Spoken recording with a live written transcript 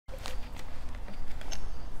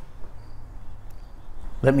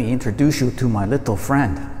Let me introduce you to my little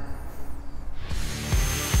friend.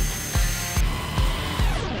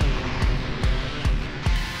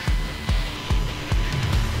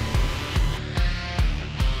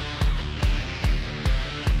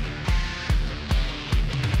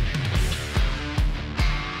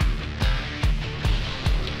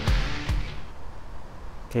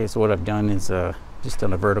 Okay, so what I've done is just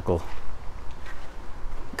done a vertical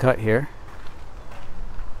cut here,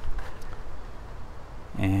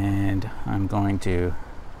 and I'm going to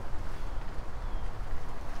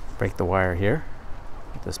break the wire here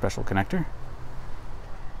with the special connector,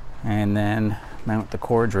 and then mount the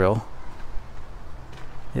core drill.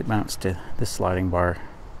 It mounts to this sliding bar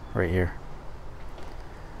right here.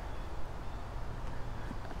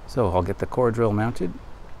 So I'll get the core drill mounted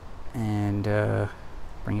and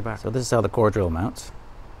bring it back. So this is how the core drill mounts.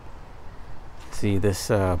 See this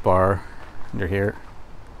bar under here,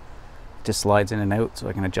 it just slides in and out, so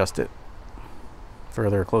I can adjust it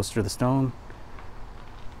further closer to the stone.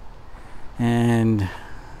 And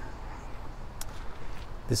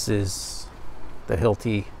this is the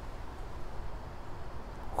HILTI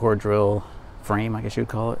core drill frame, I guess you'd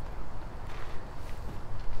call it.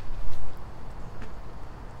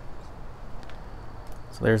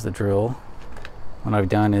 So there's the drill. What I've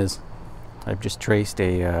done is I've just traced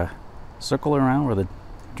a circle around where the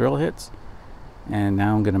drill hits, and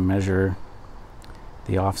now I'm going to measure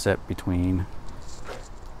the offset between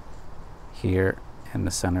here and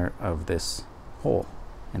the center of this hole,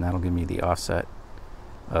 and that'll give me the offset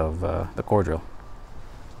of the core drill.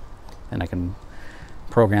 And I can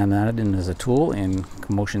program that in as a tool in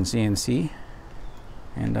Motion CNC,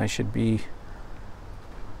 and I should be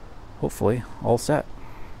hopefully all set.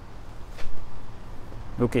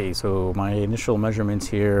 Okay, so my initial measurements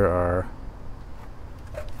here are,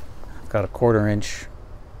 I've got a 1/4 inch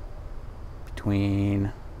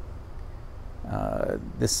between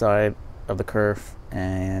this side of the kerf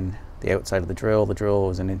and the outside of the drill. The drill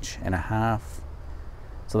was 1.5 inches,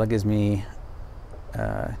 so that gives me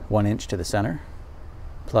 1 inch to the center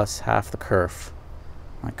plus half the kerf.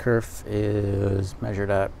 My kerf is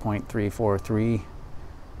measured at 0.343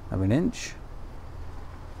 of an inch,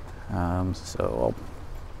 so I'll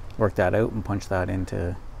work that out and punch that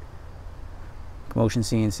into Motion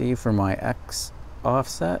CNC for my X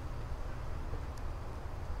offset,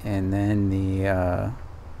 and then the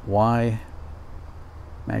Y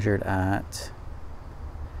measured at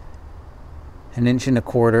 1.25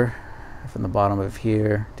 inches from the bottom of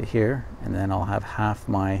here to here, and then I'll have half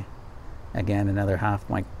my, again another half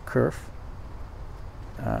my kerf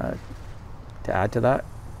to add to that.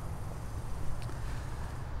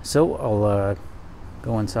 So I'll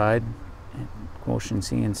go inside Motion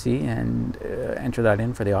CNC and enter that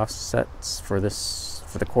in for the offsets for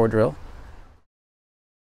the core drill.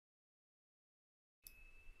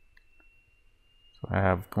 So I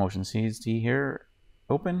have Motion CNC here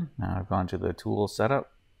open. Now I've gone to the tool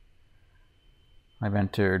setup. I've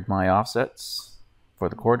entered my offsets for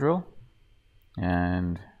the core drill,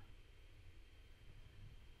 and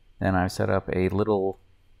then I've set up a little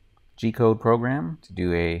G-code program to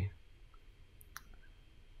do a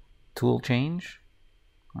tool change.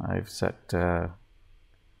 I've set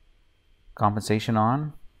compensation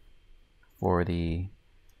on for the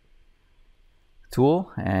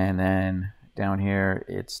tool, and then down here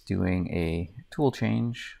it's doing a tool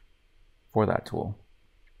change for that tool.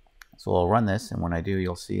 So I'll run this, and when I do,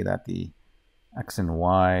 you'll see that the X and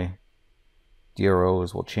Y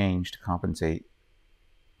DROs will change to compensate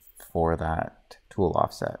for that tool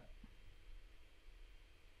offset.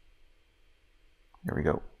 There we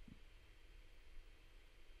go.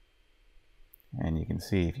 And you can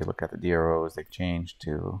see, if you look at the DROs, they've changed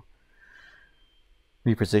to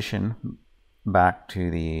reposition back to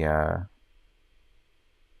the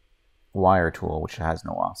wire tool, which has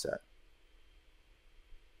no offset.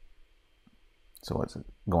 So it's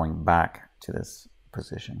going back to this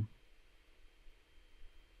position.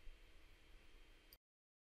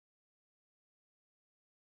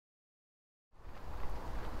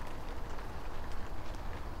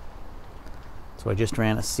 So I just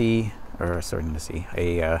ran a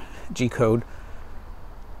G-code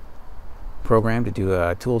program to do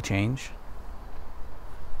a tool change,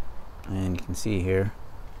 and you can see here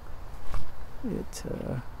it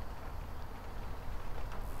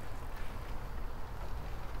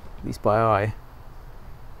at least by eye,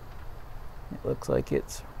 it looks like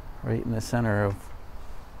it's right in the center of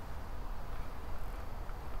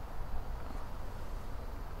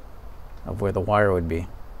where the wire would be.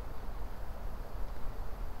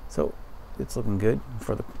 So it's looking good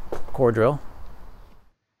for the core drill.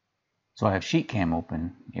 So I have SheetCam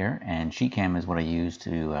open here, and SheetCam is what I use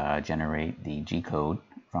to generate the G-code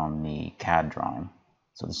from the CAD drawing.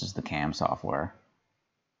 So this is the CAM software.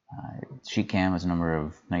 SheetCam has a number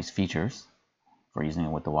of nice features for using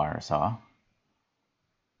it with the wire saw.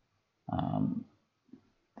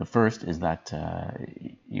 The first is that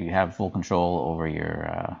you have full control over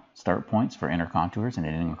your start points for inner contours, and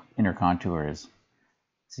an inner contour is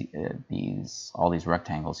all these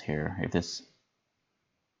rectangles here. If this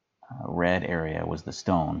red area was the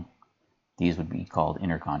stone, these would be called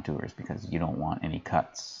inner contours because you don't want any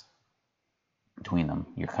cuts between them.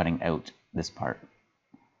 You're cutting out this part.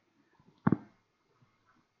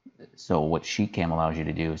 So what SheetCam allows you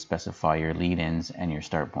to do is specify your lead-ins and your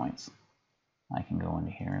start points. I can go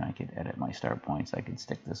into here and I could edit my start points. I could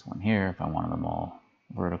stick this one here if I wanted them all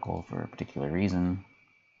vertical for a particular reason.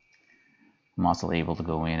 I'm also able to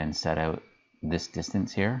go in and set out this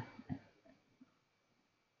distance here.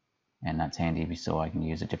 And that's handy so I can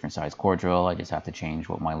use a different size core drill. I just have to change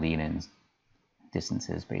what my lead-in distance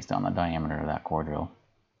is based on the diameter of that core drill.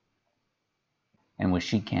 And with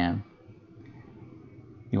SheetCam,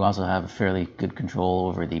 you also have fairly good control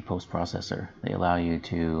over the post-processor. They allow you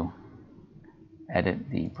to edit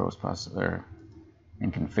the post-processor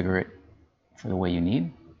and configure it for the way you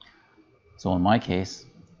need. So in my case,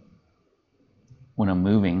 when I'm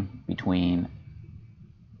moving between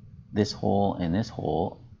this hole and this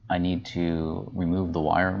hole, I need to remove the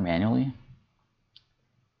wire manually.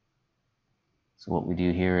 So what we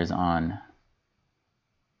do here is on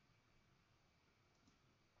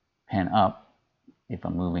pen up, if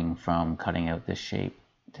I'm moving from cutting out this shape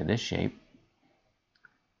to this shape,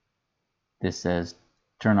 this says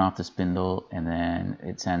turn off the spindle, and then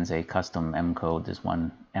it sends a custom M code, this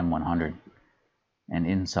one M100. And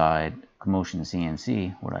inside Commotion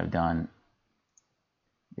CNC, what I've done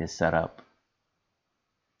is set up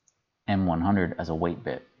M100 as a wait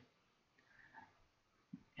bit.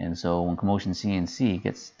 And so when Commotion CNC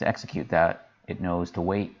gets to execute that, it knows to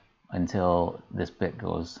wait until this bit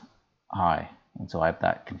goes high. And so I have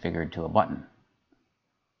that configured to a button.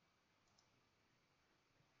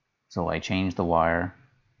 So I change the wire,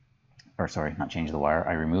 or sorry, not change the wire,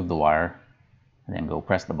 I remove the wire and then go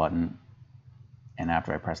press the button. And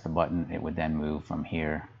after I press the button, it would then move from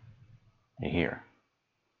here to here.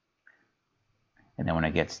 And then when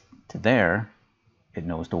it gets to there, it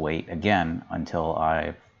knows to wait again until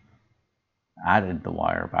I've added the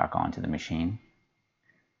wire back onto the machine.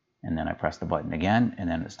 And then I press the button again, and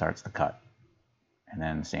then it starts to cut. And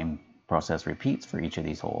then the same process repeats for each of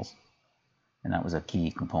these holes. And that was a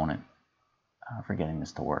key component for getting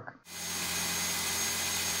this to work.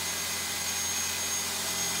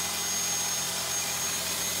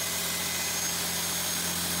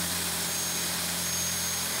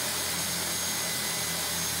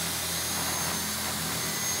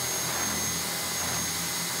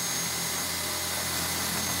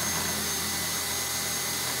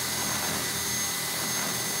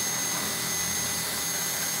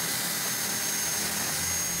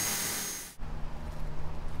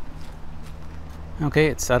 Okay,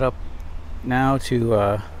 it's set up now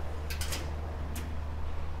to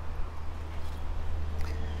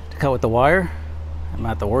cut with the wire. I'm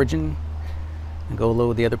at the origin and go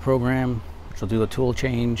load the other program, which will do a tool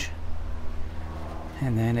change.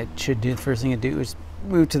 And then it should do, the first thing it do is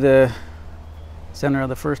move to the center of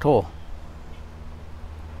the first hole.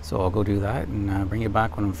 So I'll go do that and bring it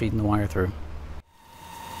back when I'm feeding the wire through.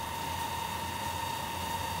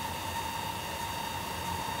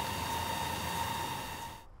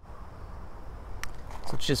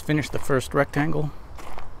 So let's just finish the first rectangle.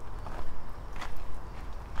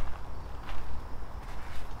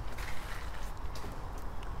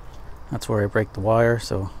 That's where I break the wire,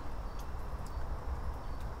 so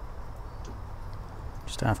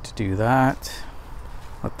just have to do that.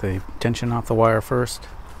 Let the tension off the wire first.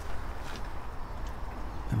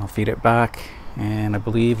 Then I'll feed it back, and I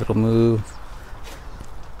believe it'll move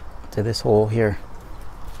to this hole here.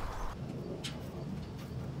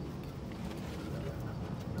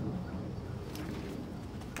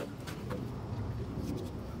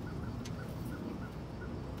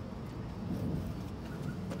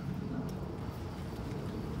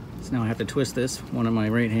 So now I have to twist this one in my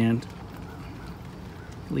right hand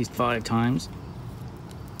at least 5 times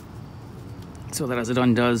so that as it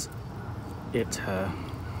undoes, it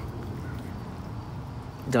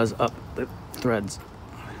does up the threads.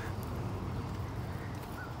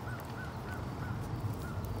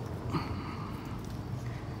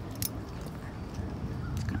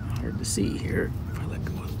 It's kind of hard to see here if I let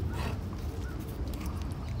go.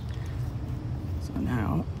 So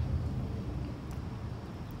now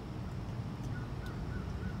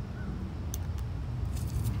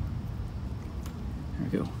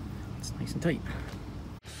nice and tight.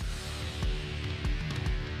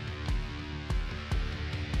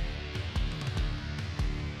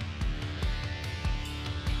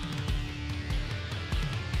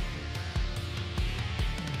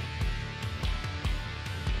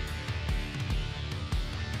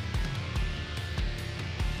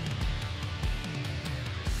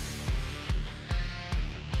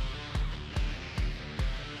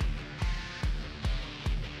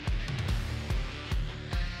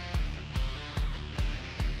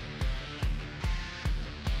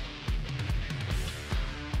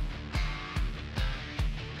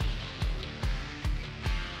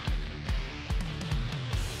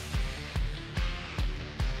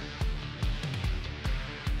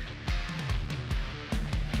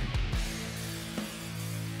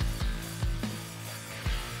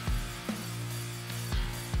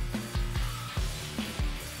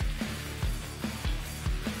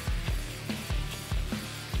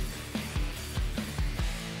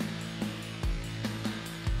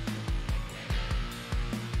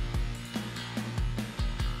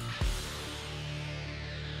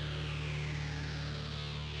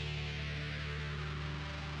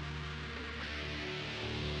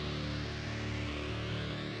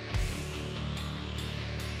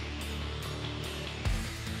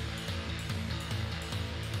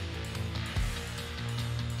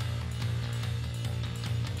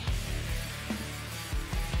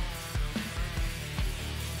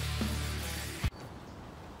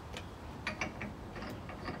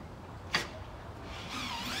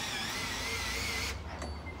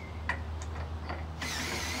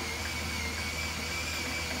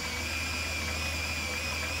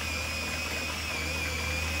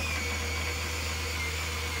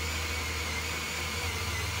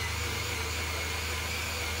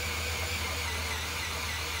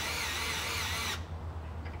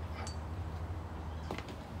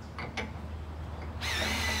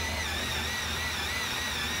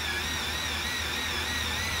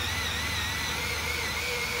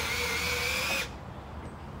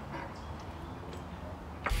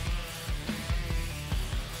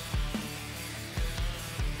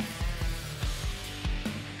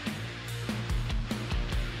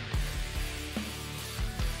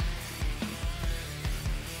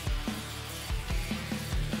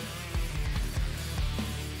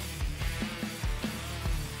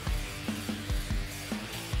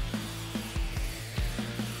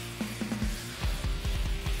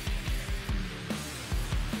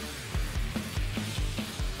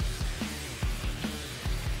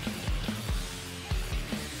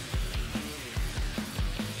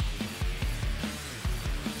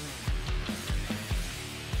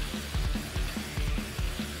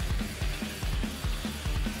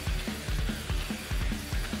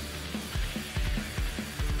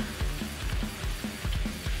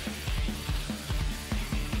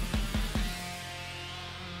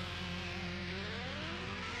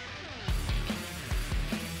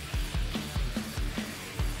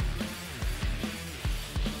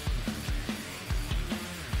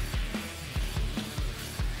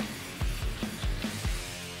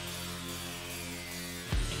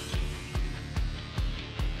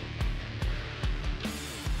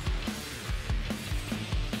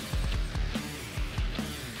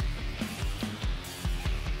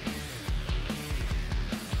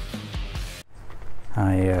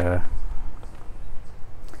 I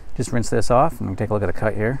just rinse this off and we take a look at the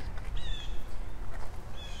cut here.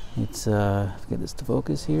 It's let's get this to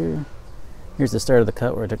focus here. Here's the start of the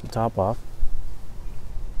cut where I took the top off.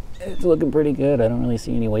 It's looking pretty good. I don't really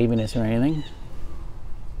see any waviness or anything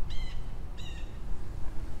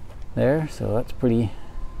there, so that's pretty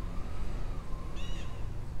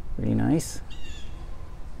nice.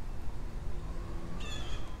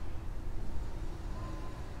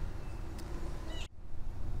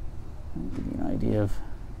 I'll give you an idea of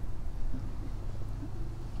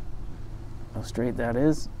how straight that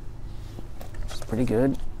is, which is pretty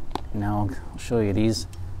good. Now I'll show you these.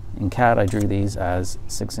 In CAD I drew these as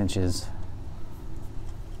 6 inches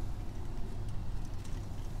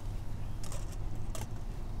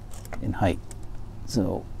in height,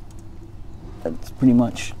 so that's pretty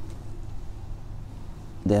much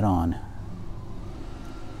dead on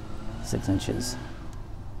 6 inches.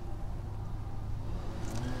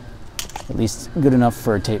 At least good enough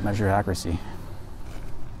for tape measure accuracy.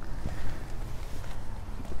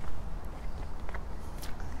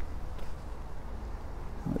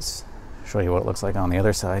 Let's show you what it looks like on the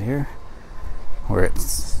other side here, where it's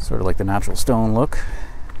sort of like the natural stone look.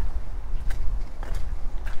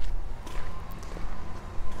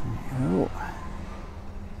 There you go.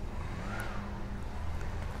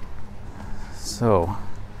 So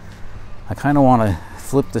I kind of want to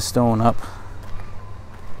flip the stone up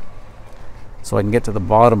so I can get to the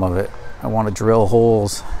bottom of it. I want to drill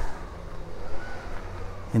holes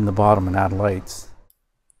in the bottom and add lights.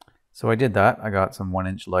 So I did that. I got some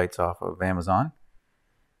 1-inch lights off of Amazon.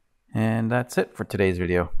 And that's it for today's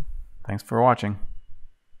video. Thanks for watching.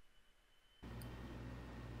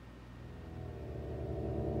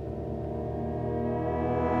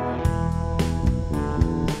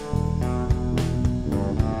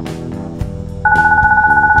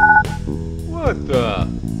 What the?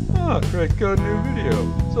 Oh, Craig got a new video.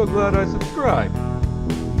 So glad I subscribed.